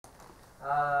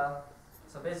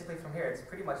So basically from here, it's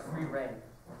pretty much free reign.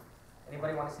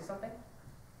 Anybody want to see something?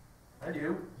 I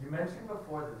do. You mentioned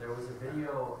before that there was a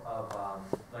video of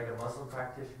like a Muslim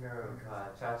practitioner of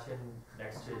Zhao Changjun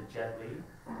next to Jet Li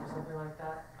or something like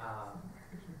that.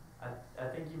 I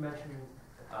think you mentioned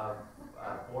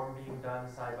form being done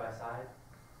side by side.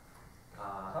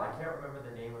 I can't remember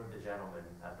the name of the gentleman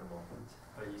at the moment,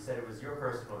 but you said it was your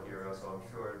personal hero, so I'm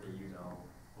sure that you know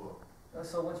who.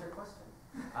 So what's your question?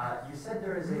 You said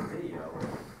there is a video.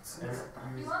 And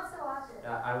He wants to watch it.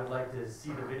 I would like to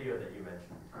see the video that you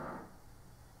mentioned.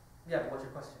 Yeah, but what's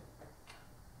your question?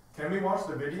 Can we watch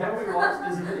the video? Can we watch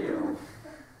this video?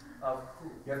 Of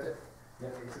who? You have to.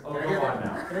 Oh, come on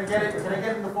now. Can I get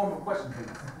it in the form of a question,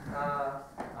 please?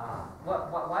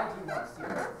 Why do you want to see the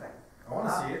whole thing? I want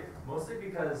to see it. Mostly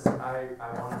because I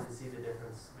wanted to see the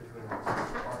difference between the two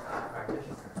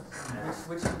practitioners. And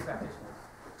Which two practitioners?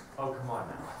 oh, come on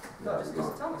now. No,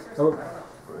 just tell me seriously. Oh. I don't know.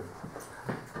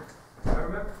 I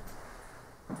remember.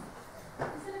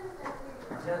 Is it in the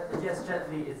video? Yes, Jet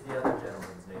Li is the other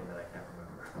gentleman's name that I can't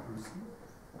remember.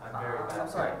 I'm very bad. I'm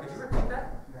sorry, could you repeat that?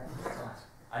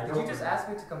 I Did don't. you just ask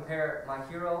me to compare my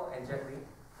hero and Jet Li?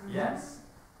 Yes.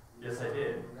 Yes, I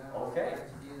did. Okay. How'd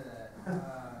you do that?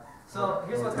 So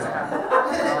here's what's going to happen.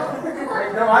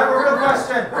 Wait, no, I have a real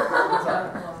question.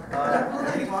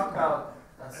 Can you talk about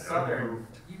Southern?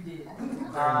 You did.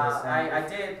 I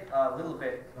did a little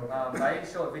bit, but I didn't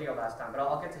show a video last time, but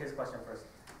I'll get to his question first.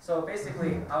 So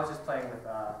basically, I was just playing with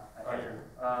Andrew.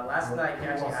 Last night, he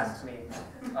actually asked me,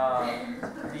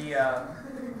 he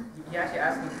actually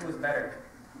asked me who was better,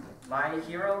 my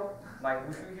hero, my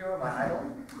Wushu hero, my idol,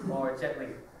 or Jet Li.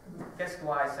 Guess who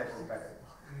I said was better?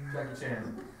 Jackie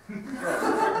Chan.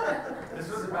 This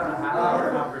was about a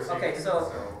half-hour conversation. Okay,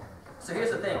 so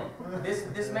here's the thing.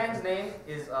 This man's name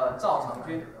is Zhao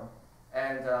Changjun,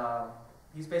 and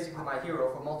he's basically my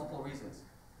hero for multiple reasons.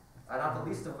 Not the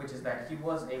least of which is that he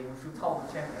was a Wushu Taowu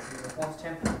champion, he was a Reforms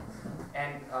champion.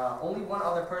 And only one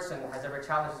other person has ever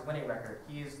challenged his winning record.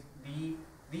 He is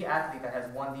the athlete that has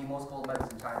won the most gold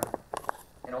medals in China.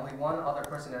 And only one other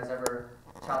person has ever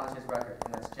challenged his record,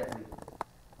 and that's Jet Li.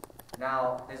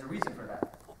 Now, there's a reason for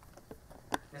that.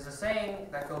 There's a saying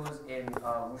that goes in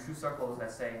Wushu circles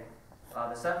that say,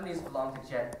 the 70s belonged to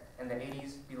Jet, and the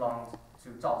 80s belonged to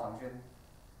Zhao Changjun.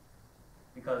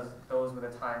 Because those were the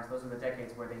times, those were the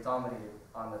decades where they dominated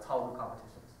on the Taowu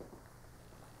competitions.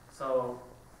 So,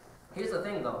 here's the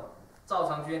thing though. Zhao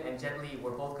Changjun and Jet Li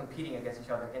were both competing against each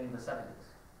other in the 70s.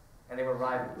 And they were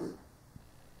rivals.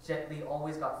 Jet Li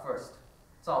always got first.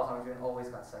 Zhao Changjun always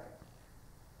got second.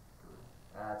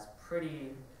 That's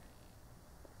pretty,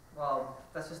 well,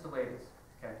 that's just the way it is,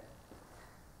 okay?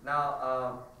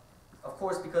 Now, of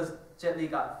course, because Jet Li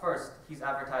got first, he's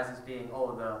advertised as being,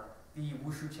 oh, the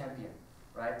Wushu champion,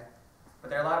 right? But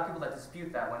there are a lot of people that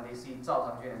dispute that when they see Zhao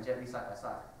Changjun and Jet Li side by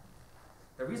side.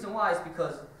 The reason why is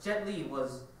because Jet Li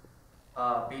was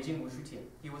Beijing Wushu team.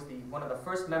 He was one of the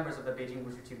first members of the Beijing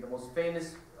Wushu team, the most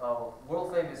famous,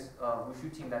 world famous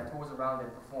Wushu team that tours around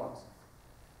and performs.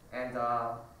 And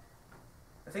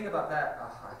the thing about that, I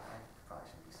probably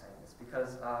shouldn't be saying this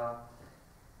because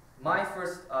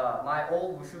my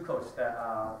old Wushu coach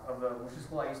of the Wushu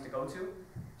school I used to go to,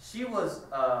 she was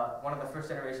one of the first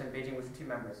generation Beijing Wushu team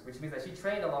members, which means that she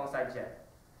trained alongside Jet.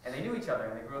 And they knew each other,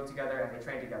 and they grew up together, and they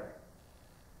trained together.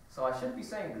 So I shouldn't be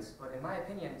saying this, but in my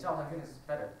opinion, Zhao Changjun is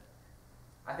better.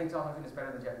 I think Zhao Changjun is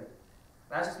better than Jet Li.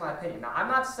 That's just my opinion. Now, I'm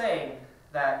not saying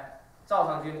that Zhao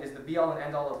Changjun is the be-all and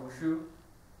end-all of Wushu,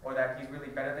 or that he's really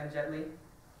better than Jet Li,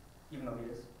 even though he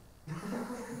is.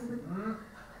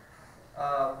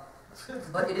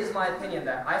 But it is my opinion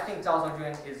that I think Zhao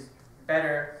Changjun is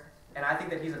better, and I think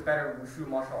that he's a better Wushu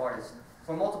martial artist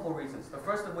for multiple reasons. The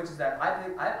first of which is that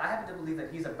I happen to believe that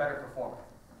he's a better performer,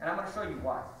 and I'm going to show you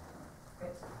why.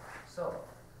 Okay, so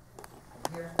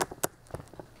here.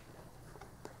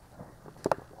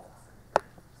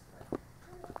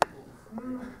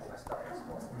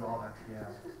 We all have to, yeah.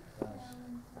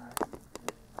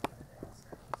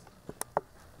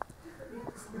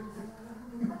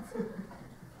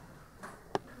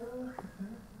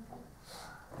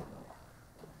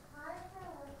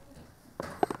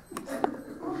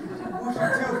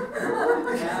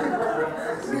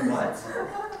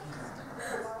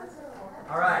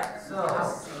 Alright, so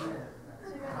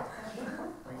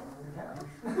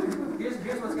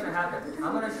here's what's going to happen.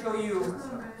 I'm going to show you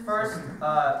first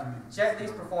Jet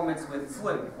Li's performance with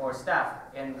Fun, or staff,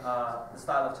 in the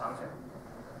style of Changchun.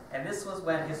 And this was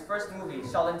when his first movie,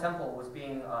 Shaolin Temple, was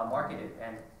being marketed,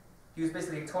 and he was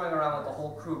basically touring around with the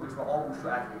whole crew, which were all Wushu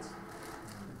athletes.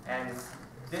 And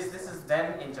this is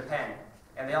them in Japan.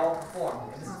 and they all perform.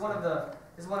 And this is one of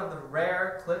the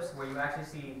rare clips where you actually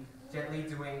see Jet Li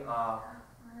doing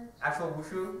actual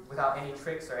wushu without any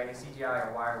tricks or any CGI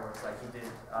or wire works like he did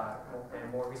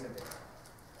in more recent days.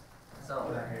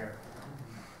 So. That hair.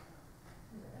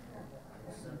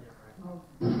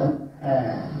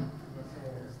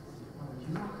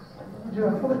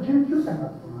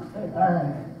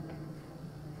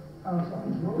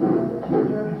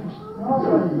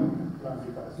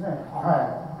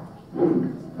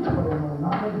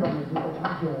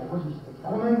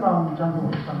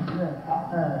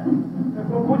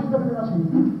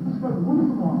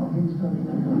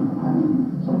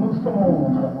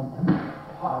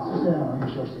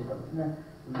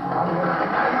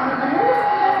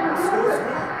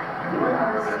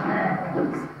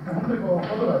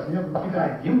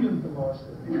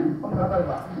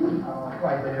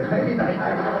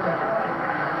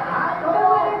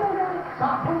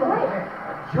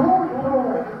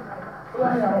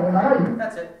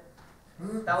 That's it.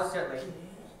 That was Jet Li.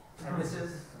 And this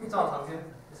is Zhao Changjun.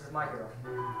 This is my hero.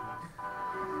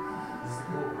 This is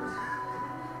cool.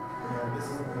 Yeah, this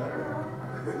is better.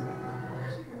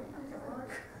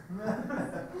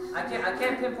 I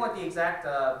can't pinpoint the exact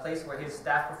place where his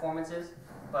staff performance is,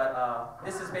 but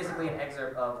this is basically an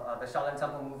excerpt of the Shaolin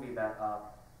Temple movie that,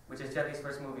 which is Jet Li's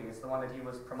first movie. It's the one that he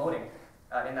was promoting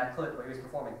in that clip where he was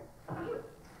performing.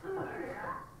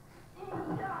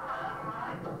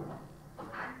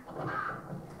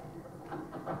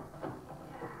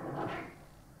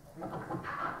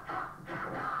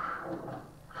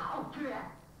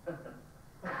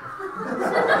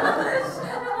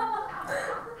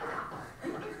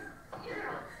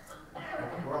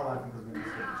 We're all laughing because we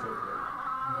just get the joke right.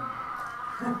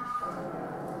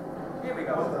 Here we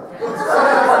go.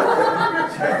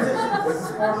 This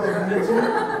is part of the religion.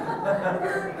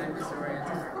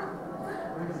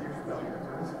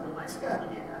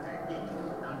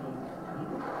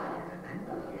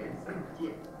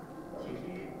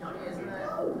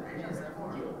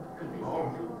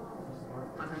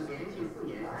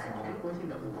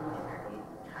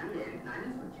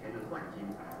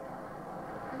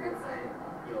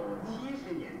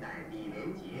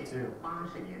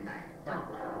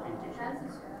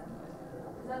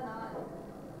 Is that not?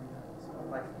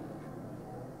 Like,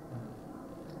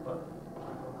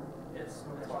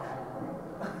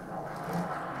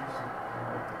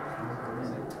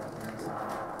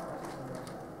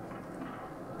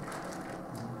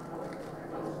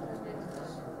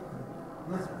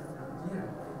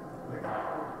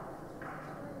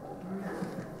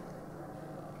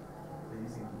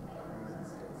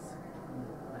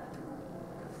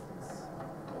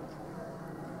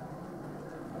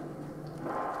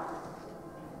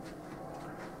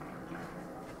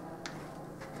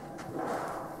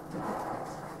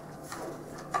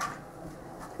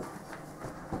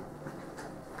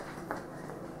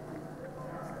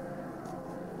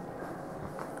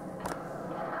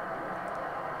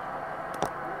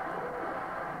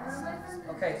 It's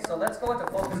okay, so let's go into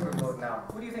focus group mode now.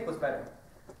 Who do you think was better?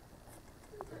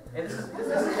 Hey, this is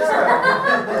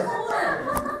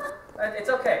it's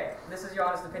okay. This is your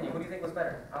honest opinion. Who do you think was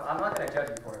better? I'm not going to judge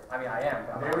you for it. I mean, I am.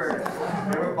 But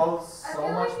I'm They were both so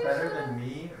much better than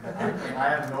me that I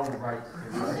have no right to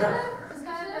do that. It's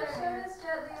kind of better. Show us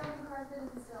Jet Li on the carpet in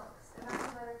silks, and that's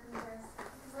a better comparison.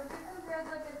 Because like they compared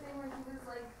like a thing where he was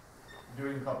like.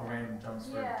 Doing a couple random jumps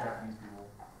for Yeah. Japanese people.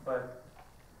 But,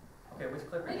 okay, which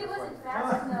clip are Like you it wasn't referring to?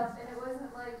 fast enough, and it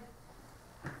wasn't like.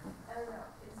 I don't know.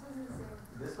 It just wasn't the same.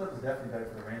 This clip is definitely better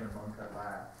for the random ones that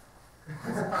laugh.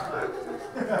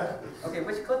 Okay,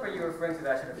 which clip are you referring to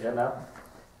that I should have shown?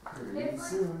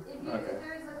 It's like if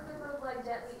there's a clip of like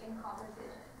Jet Li in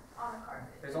competition on a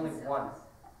carpet. There's only one,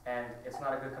 and it's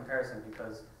not a good comparison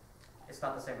because it's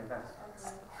not the same event.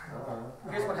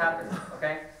 Okay. Here's what happened,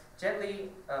 okay? Jet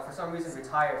Li, for some reason,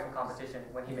 retired from competition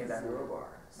when he made that movie.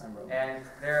 And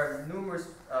there are numerous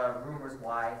rumors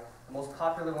why. The most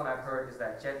popular one I've heard is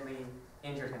that Jet Li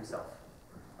injured himself.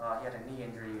 He had a knee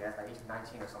injury at the age of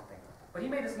 19 or something. But he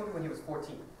made this movie when he was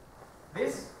 14.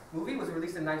 This movie was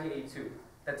released in 1982.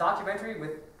 The documentary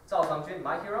with Zhao Changjun,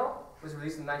 my hero, was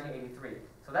released in 1983.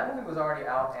 So that movie was already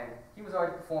out and he was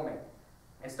already performing.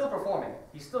 And still performing.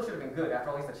 He still should have been good. After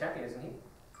all, he's the champion, isn't he?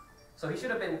 So he should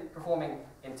have been performing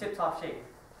in tip-top shape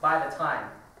by the time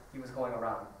he was going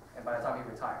around and by the time he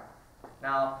retired.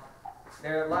 Now,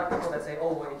 there are a lot of people that say,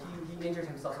 oh, well, he injured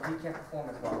himself so he can't perform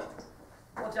as well.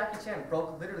 Well, Jackie Chan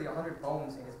broke literally 100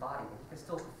 bones in his body and he can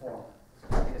still perform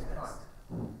in his prime.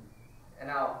 And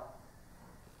now,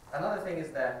 another thing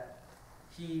is that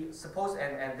he supposed,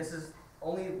 and this is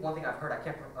only one thing I've heard, I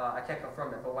can't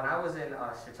confirm it, but when I was in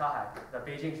Shichahai, the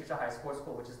Beijing Shichahai Sports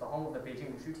School, which is the home of the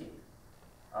Beijing Wushu team,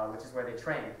 which is where they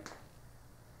train,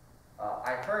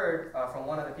 I heard from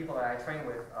one of the people that I train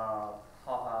with,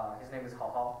 his name is Hao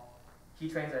Hao. He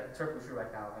trains at Turk Wushu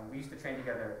right now, and we used to train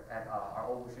together at our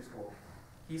old Wushu school.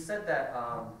 He said that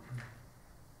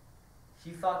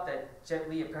he thought that Jet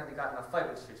Li apparently got in a fight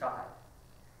with Shichahai.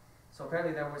 So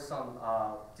apparently there were some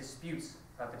disputes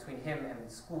between him and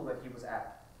the school that he was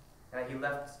at, and he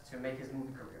left to make his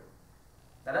movie career.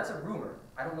 Now that's a rumor.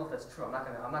 I don't know if that's true. I'm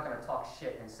not gonna talk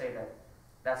shit and say that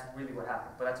that's really what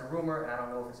happened. But that's a rumor, and I don't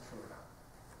know if it's true or not.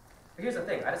 But here's the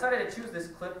thing. I decided to choose this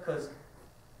clip because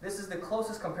this is the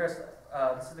closest comparison.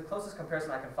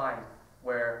 I can find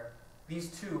where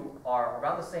these two are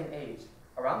around the same age,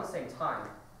 around the same time,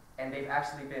 and they've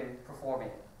actually been performing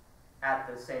at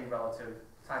the same relative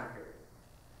time period.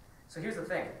 So here's the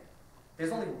thing.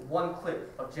 There's only one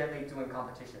clip of Jet Li doing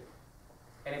competition,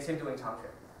 and it's him doing Changjun.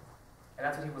 And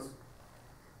that's when he was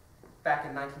back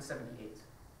in 1978.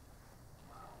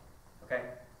 Okay?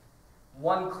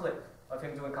 One clip of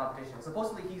him doing competition.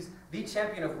 Supposedly he's the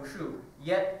champion of Wushu,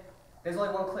 yet there's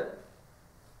only one clip.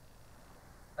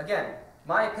 Again,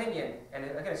 my opinion, and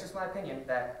again, it's just my opinion,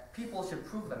 that people should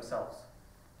prove themselves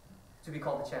to be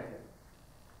called the champion.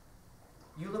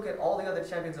 You look at all the other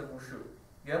champions of Wushu,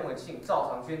 Yuan Wenqing,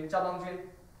 Zhao Changjun, Zhao Changjun,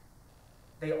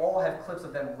 they all have clips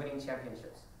of them winning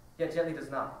championships. Yet Jet Li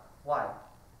does not. Why?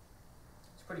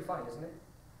 It's pretty funny, isn't it?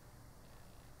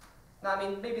 Now, I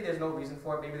mean, maybe there's no reason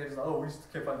for it. Maybe they're just like, oh, we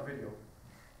just can't find the video.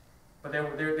 But there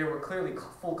were clearly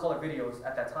full-color videos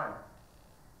at that time.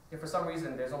 Yet for some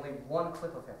reason, there's only one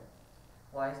clip of him.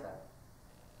 Why is that?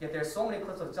 Yet there's so many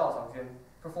clips of Zhao Changjun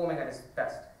performing at his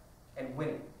best and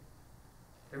winning.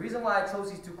 The reason why I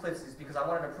chose these two clips is because I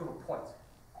wanted to prove a point.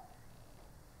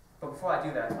 But before I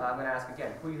do that, I'm going to ask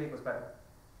again, who do you think was better?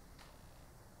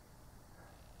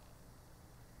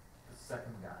 The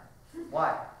second guy.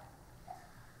 Why?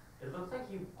 It looked like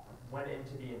he went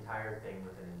into the entire thing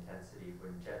with an intensity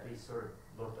when Jet Li sort of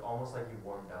looked almost like he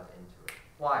warmed up into it.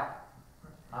 Why?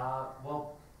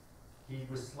 Well, he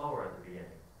was slower at the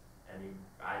beginning, and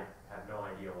I have no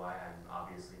idea why. I'm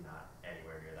obviously not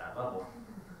anywhere near that level.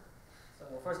 So,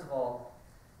 well, first of all,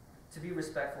 to be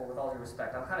respectful, with all due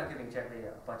respect, I'm kind of giving Jet Li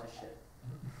a bunch of shit.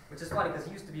 Which is funny, because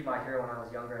he used to be my hero when I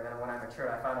was younger, and then when I matured,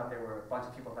 I found out there were a bunch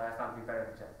of people that I found to be better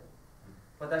than Jet Li.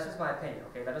 But that's just my opinion,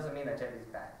 okay? That doesn't mean that Jet Li's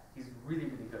bad. He's really,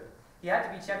 really good. He had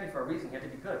to be champion for a reason. He had to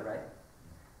be good, right?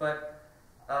 But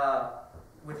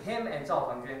with him and Zhao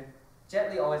Changjun,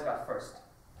 Jet Li always got first.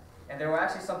 And there were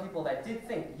actually some people that did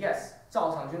think, yes,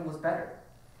 Zhao Changjun was better.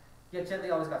 Yet Jet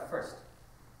Li always got first.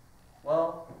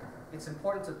 Well, it's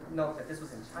important to note that this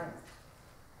was in China,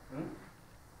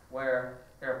 where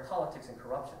there are politics and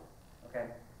corruption. Okay,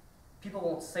 people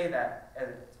won't say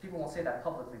that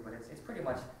publicly, but it's pretty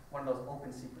much one of those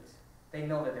open secrets. They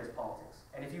know that there's politics,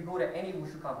 and if you go to any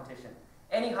wushu competition,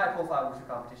 any high-profile wushu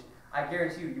competition, I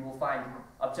guarantee you will find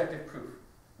objective proof,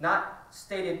 not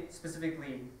stated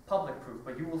specifically public proof,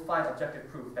 but you will find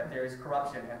objective proof that there is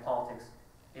corruption and politics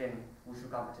in wushu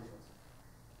competitions.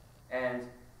 And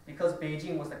because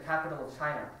Beijing was the capital of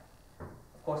China,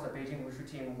 of course the Beijing Wushu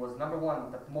team was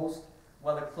 #1, the most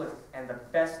well-equipped and the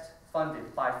best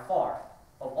funded by far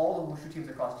of all the Wushu teams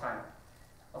across China.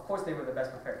 Of course they were the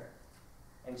best prepared.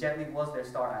 And Jet Li was their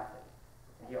star athlete.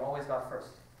 And he always got first.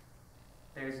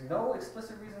 There's no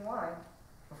explicit reason why,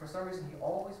 but for some reason he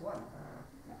always won.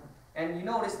 And you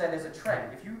notice that there's a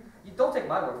trend. If you don't take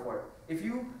my word for it, if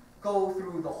you go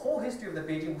through the whole history of the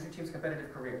Beijing Wushu team's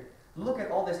competitive career, look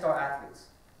at all their star athletes.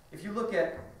 If you look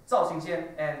at Zhao Changjun,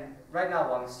 and right now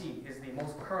Wang Xi is the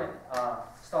most current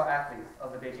star athlete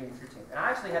of the Beijing Wushu team. And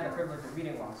I actually had the privilege of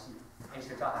meeting Wang Xi in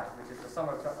Shichahai, which is the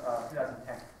summer of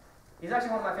 2010. He's actually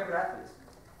one of my favorite athletes.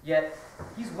 Yet,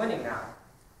 he's winning now.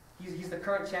 He's the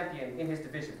current champion in his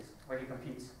divisions where he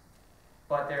competes.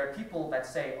 But there are people that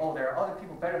say, oh, there are other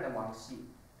people better than Wang Xi,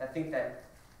 that think that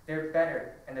they're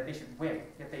better and that they should win,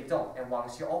 yet they don't, and Wang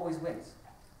Xi always wins.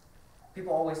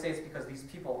 People always say it's because these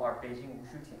people are Beijing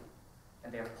Wushu team,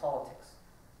 and they have politics.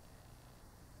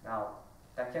 Now,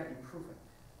 that can't be proven.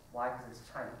 Why? Because it's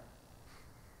China.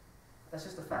 That's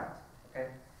just a fact, okay?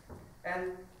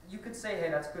 And you could say, hey,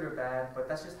 that's good or bad, but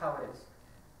that's just how it is.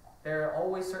 There are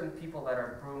always certain people that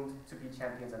are groomed to be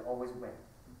champions and always win.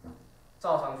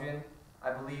 Zhao Changjun,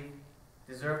 I believe,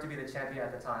 deserved to be the champion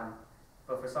at the time,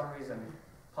 but for some reason,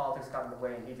 politics got in the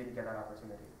way and he didn't get that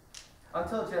opportunity.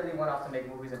 Until Jet Li went off to make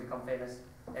movies and become famous,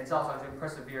 and Zhao Changjun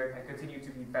persevered and continued to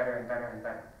be better and better and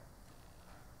better.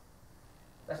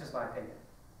 That's just my opinion.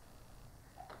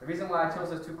 The reason why I chose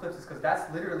those two clips is because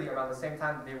that's literally around the same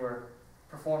time they were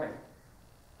performing.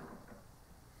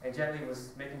 And Jet Li was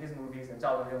making his movies, and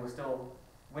Zhao Changjun was still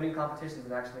winning competitions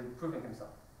and actually proving himself.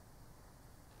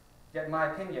 Yet in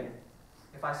my opinion,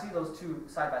 if I see those two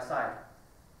side by side,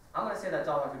 I'm going to say that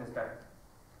Zhao Changjun is better.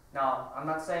 Now, I'm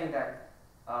not saying that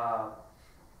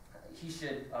he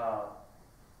should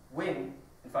win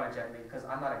in front of Jet Li, because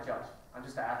I'm not a judge. I'm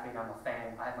just an athlete, I'm a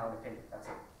fan, I have my own opinion, that's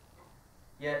it.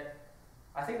 Yet,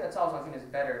 I think that Zhao Changjun is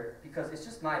better because it's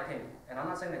just my opinion, and I'm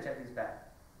not saying that Jet Li is bad.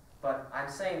 But I'm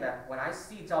saying that when I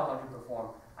see Zhao Changjun perform,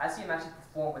 I see him actually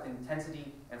perform with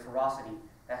intensity and ferocity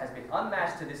that has been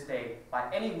unmatched to this day by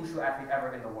any wushu athlete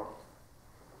ever in the world.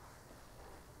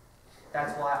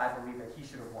 That's why I believe that he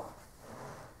should have won.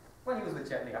 When he was with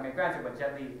Jet Li, I mean, granted, when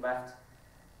Jet Li left,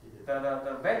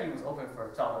 the venue was open for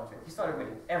Zhao Changjun. He started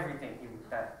winning everything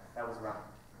that was around.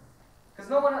 Because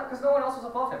no one else was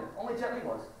above him. Only Jet Li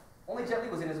was. Only Jet Li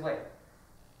was in his way.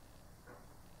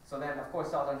 So then, of course,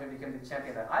 Zhao Changjun became the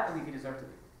champion that I believe he deserved to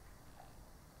be.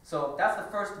 So that's the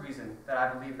first reason that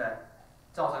I believe that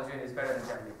Zhao Changjun is better than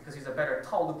Jet Li, because he's a better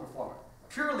Taolu performer.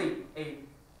 Purely a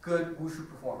good wushu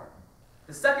performer.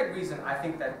 The second reason I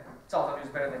think that Zhao Changjun is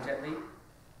better than Jet Li,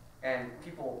 and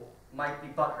people might be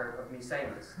butthurt of me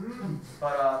saying this,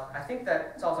 but I think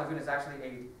that Zhao Changjun is actually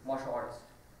a martial artist,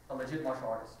 a legit martial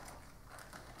artist,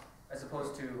 as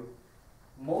opposed to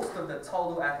most of the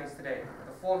Taolu athletes today,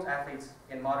 the forms athletes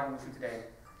in modern wushu today,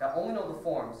 that only know the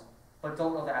forms, but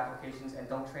don't know the applications and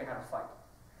don't train how to fight.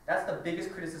 That's the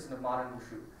biggest criticism of modern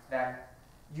wushu, that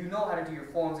you know how to do your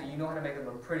forms and you know how to make them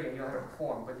look pretty and you know how to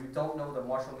perform, but you don't know the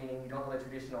martial meaning, you don't know the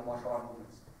traditional martial art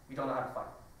movements. You don't know how to fight.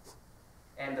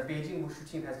 And the Beijing wushu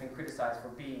team has been criticized for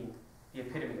being the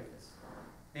epitome of this.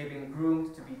 They've been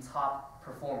groomed to be top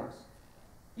performers.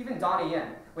 Even Donnie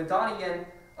Yen, when Donnie Yen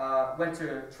went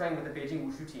to train with the Beijing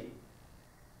wushu team,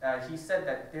 he said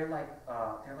that they're like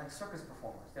circus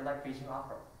performers. They're like Beijing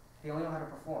opera. They only know how to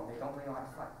perform. They don't really know how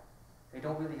to fight. They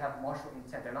don't really have martial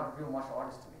intent. They're not real martial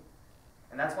artists to me.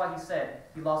 And that's why he said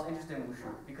he lost interest in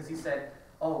wushu, because he said,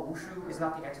 oh, wushu is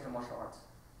not the answer to martial arts.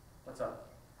 What's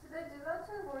up? Do they do that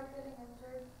to avoid getting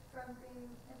injured from being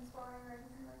in sparring or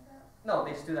anything like that? No,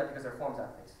 they just do that because they're forms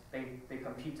athletes. They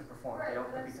compete to perform. Right, They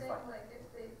don't but I'm compete to saying, fight. like, if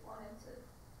they wanted to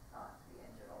not be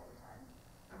injured all the time.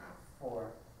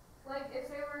 For Like,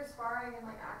 if they were sparring and,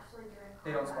 like, actually doing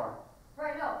they don't combat. spar.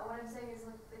 Right, no, what I'm saying is,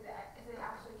 like, if they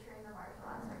actually train the martial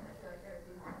aspect, I feel like they would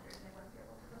be more injured and they wouldn't be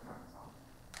able to perform as often.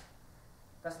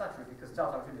 That's not true because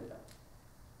Zhao Changjun did that.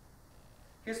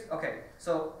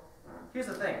 Here's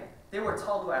the thing. They were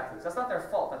Taolu athletes. That's not their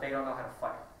fault that they don't know how to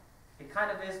fight. It kind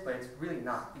of is, but it's really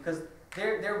not, because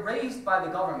they're raised by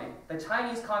the government, the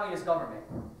Chinese Communist government,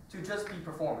 to just be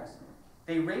performers.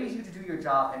 They raise you to do your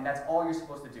job, and that's all you're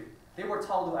supposed to do. They were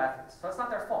Taolu athletes, so it's not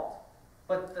their fault.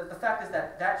 But the fact is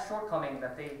that shortcoming,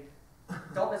 that they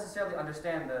don't necessarily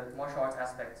understand the martial arts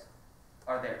aspects,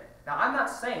 are there. Now, I'm not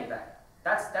saying that.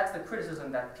 That's the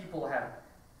criticism that people have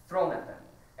thrown at them,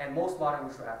 and most modern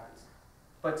wushu athletes.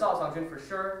 But Zhao Changjun for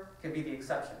sure can be the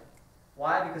exception.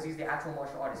 Why? Because he's the actual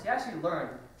martial artist. He actually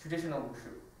learned traditional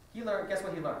wushu. Guess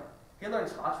what he learned? He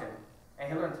learned Chachun,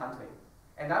 and he learned Tantui.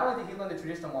 And not only did he learn the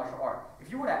traditional martial art,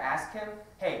 if you were to ask him,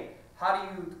 hey, how do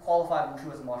you qualify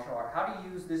wushu as a martial art? How do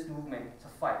you use this movement to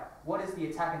fight? What is the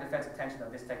attack and defense intention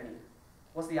of this technique?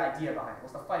 What's the idea behind it?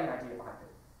 What's the fighting idea behind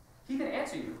it? He can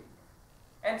answer you.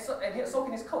 And so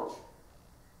can his coach.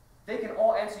 They can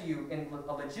all answer you in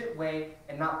a legit way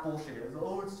and not bullshit it.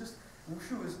 Oh, it's just,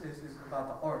 wushu is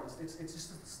about the art. It's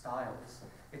just the style.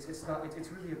 It's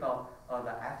really about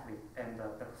the athlete and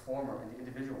the performer and the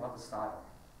individual, not the style.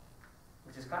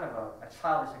 Which is kind of a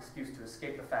childish excuse to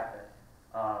escape the fact that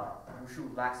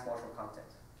wushu lacks martial content.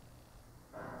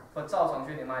 But Zhao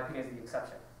Changjun, in my opinion, is the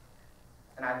exception.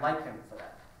 And I like him for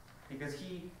that. Because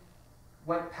he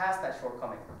went past that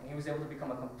shortcoming, and he was able to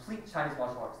become a complete Chinese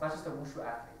martial artist, not just a wushu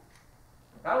athlete.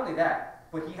 Not only that,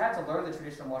 but he had to learn the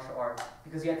traditional martial art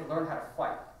because he had to learn how to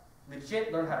fight.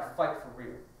 Legit learn how to fight for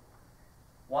real.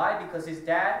 Why? Because his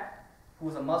dad, who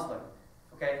was a Muslim,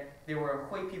 okay, they were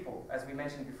Hui people, as we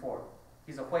mentioned before.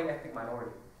 He's a Hui ethnic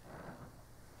minority.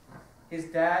 His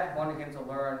dad wanted him to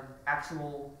learn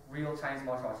actual, real Chinese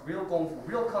martial arts, real Kung Fu,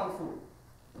 real Kung Fu,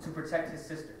 to protect his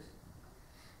sisters.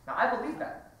 Now, I believe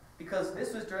that, because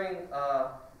this was during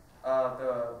a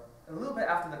little bit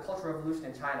after the Cultural Revolution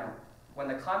in China, when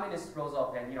the communists rose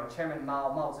up and Chairman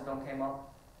Mao Zedong came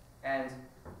up, and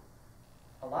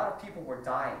a lot of people were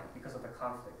dying because of the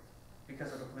conflict,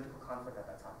 because of the political conflict at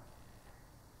that time.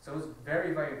 So it was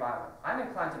very, very violent. I'm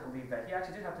inclined to believe that he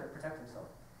actually did have to protect himself.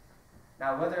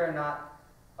 Now, whether or not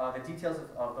the details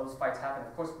of those fights happened,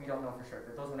 of course we don't know for sure,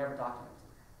 that those were never documented.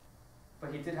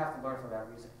 But he did have to learn for that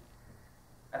reason.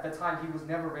 At the time, he was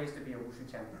never raised to be a Wushu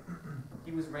champion.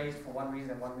 He was raised for one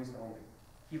reason and one reason only.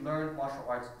 He learned martial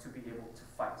arts to be able to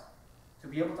fight, to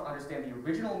be able to understand the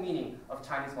original meaning of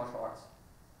Chinese martial arts.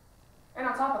 And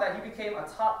on top of that, he became a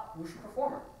top Wushu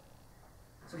performer.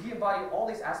 So he embodied all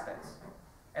these aspects.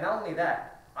 And not only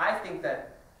that, I think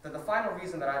that the final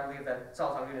reason that I believe that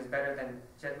Zhao Changjun is better than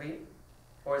Jet Li,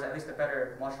 or is at least a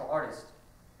better martial artist,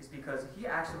 is because he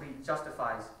actually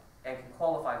justifies and can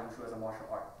qualify Wushu as a martial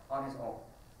art on his own,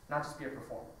 not just be a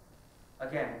performer.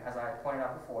 Again, as I pointed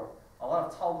out before, a lot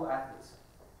of Taolu athletes,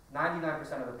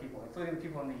 99% of the people, including the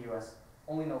people in the US,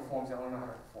 only know forms and only know how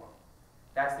to perform.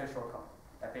 That's their shortcoming,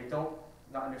 that they don't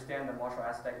understand the martial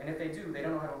aspect, and if they do, they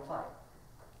don't know how to apply it.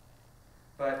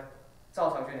 But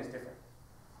Zhao Changjun is different.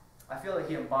 I feel like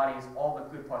he embodies all the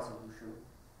good parts of Wushu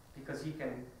because he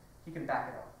can back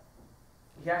it up.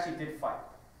 He actually did fight,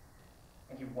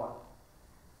 and he won.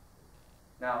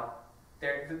 Now,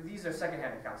 these are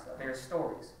secondhand accounts, though. They are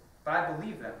stories, but I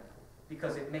believe them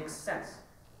because it makes sense.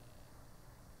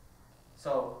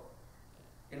 So,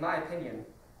 in my opinion,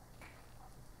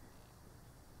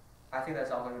 I think that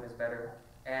Zhao Changjun is better.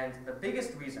 And the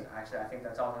biggest reason, actually, I think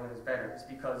that Zhao Changjun is better is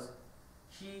because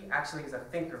he actually is a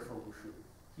thinker for Wushu.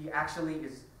 He actually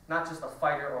is not just a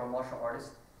fighter or a martial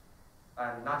artist,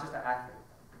 and not just an athlete.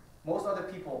 Most other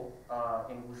people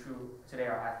in Wushu today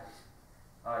are athletes.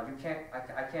 I can't,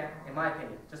 in my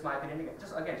opinion, just my opinion again,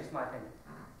 just my opinion,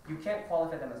 you can't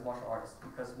qualify them as martial artists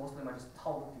because most of them are just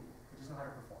Taolu people. They just know how to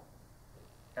perform.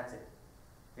 That's it.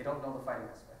 They don't know the fighting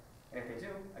aspect. And if they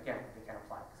do, again, they can't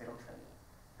apply it because they don't train it.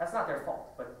 That's not their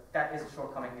fault, but that is a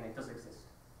shortcoming and it does exist.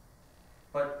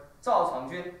 But Zhao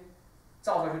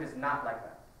Changjun is not like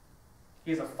that.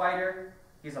 He is a fighter,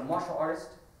 he's a martial artist,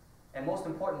 and most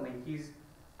importantly, he's,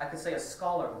 I could say, a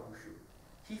scholar of Wushu.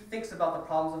 He thinks about the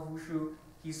problems of Wushu.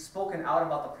 He's spoken out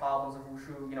about the problems of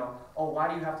Wushu. You know, oh, why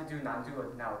do you have to do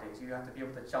Nandu nowadays? You have to be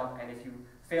able to jump, and if you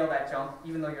fail that jump,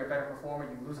 even though you're a better performer,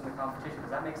 you lose in the competition.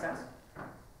 Does that make sense?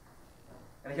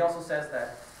 And he also says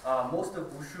that most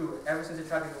of Wushu, ever since it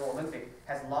tried to go Olympic,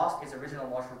 has lost its original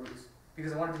martial roots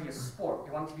because it wanted to be a sport.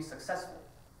 It wanted to be successful.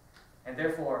 And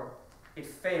therefore, it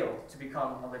failed to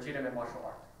become a legitimate martial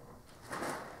art.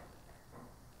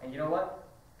 And you know what?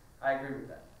 I agree with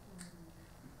that.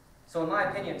 So in my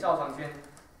opinion, Zhao Changjun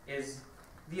is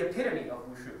the epitome of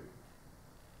Wushu.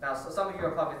 Now, so some of you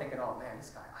are probably thinking, oh man,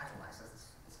 this guy idolizes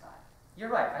this guy. You're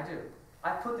right, I do.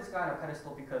 I put this guy on a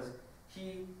pedestal because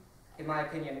he, in my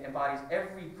opinion, embodies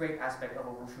every great aspect of a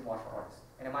Wushu martial artist.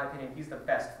 And in my opinion, he's the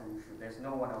best for Wushu. There's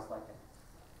no one else like him.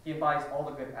 He embodies all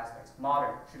the good aspects,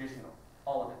 modern, traditional,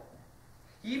 all of it.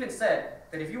 He even said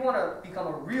that if you want to become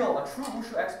a true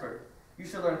Wushu expert, you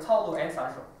should learn Taolu and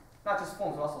Sanshou. Not just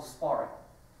forms, but also sparring.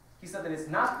 He said that it's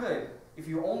not good if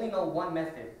you only know one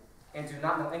method and do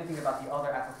not know anything about the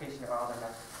other application or other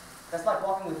method. That's like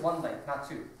walking with one leg, not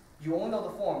two. You only know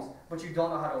the forms, but you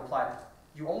don't know how to apply them.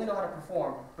 You only know how to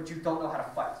perform, but you don't know how to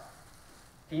fight.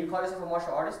 Can you call yourself a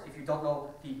martial artist if you don't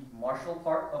know the martial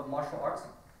part of martial arts?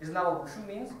 Isn't that what Wushu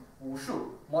means?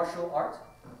 Wushu, martial art.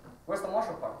 Where's the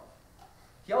martial part?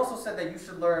 He also said that you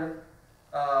should learn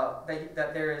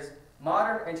that there is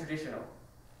modern and traditional.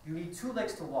 You need two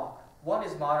legs to walk. One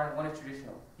is modern, one is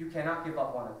traditional. You cannot give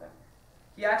up one of them.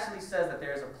 He actually says that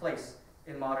there is a place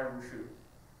in modern Wushu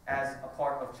as a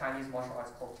part of Chinese martial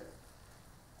arts culture.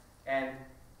 And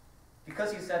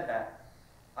because he said that,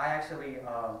 I actually,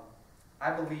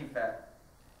 I believe that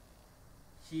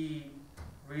he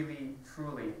really,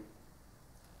 truly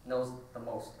knows the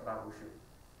most about Wushu.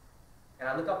 And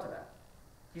I look up to that.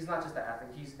 He's not just an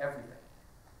athlete, he's everything.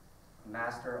 A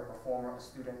master, a performer, a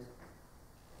student.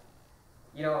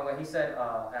 You know, when he said,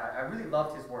 I really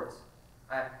loved his words.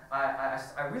 I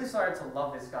really started to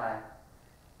love this guy,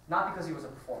 not because he was a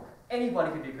performer.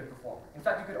 Anybody could be a good performer. In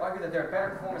fact, you could argue that there are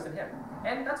better performers than him.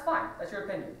 And that's fine, that's your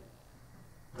opinion.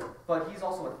 But he's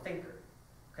also a thinker,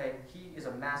 okay? He is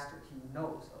a master, he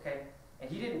knows, okay? And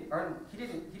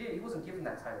he wasn't given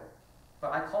that title.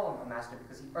 But I call him a master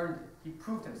because he earned it. He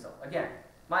proved himself. Again,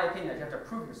 my opinion is you have to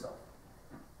prove yourself,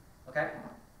 okay?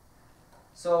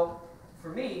 So, for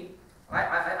me,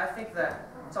 I think that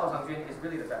Zhao Changjun is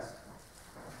really the best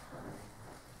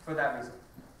for that reason.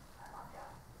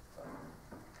 So,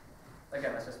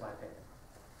 again, that's just my opinion.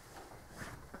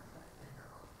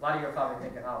 A lot of you are probably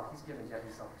thinking, oh, he's giving Jeffy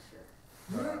so much shit.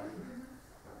 But,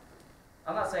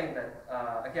 I'm not saying that,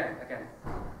 again,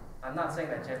 I'm not saying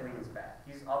that Jet Li is bad.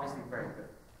 He's obviously very good.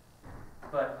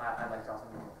 But I like Zhao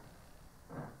Changjun more.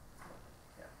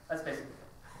 Yeah, that's basically it.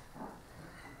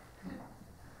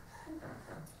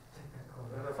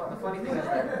 The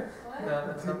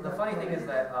funny thing is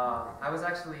that I was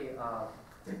actually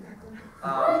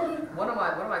One of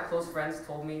my close friends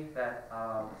told me that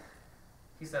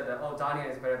he said that, oh, Donnie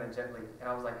is better than Jet Li, and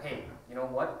I was like, hey, you know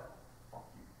what?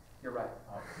 You're right.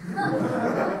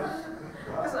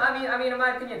 I mean, in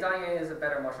my opinion, Donnie is a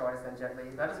better martial artist than Jet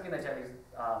Li. That doesn't mean that Jet Li is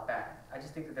bad. I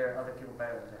just think that there are other people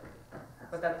better than Jet Li.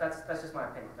 But that's just my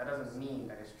opinion. That doesn't mean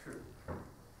that it's true.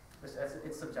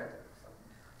 It's subjective. So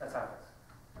that's how it is.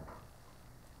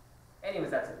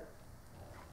 Anyways, that's it.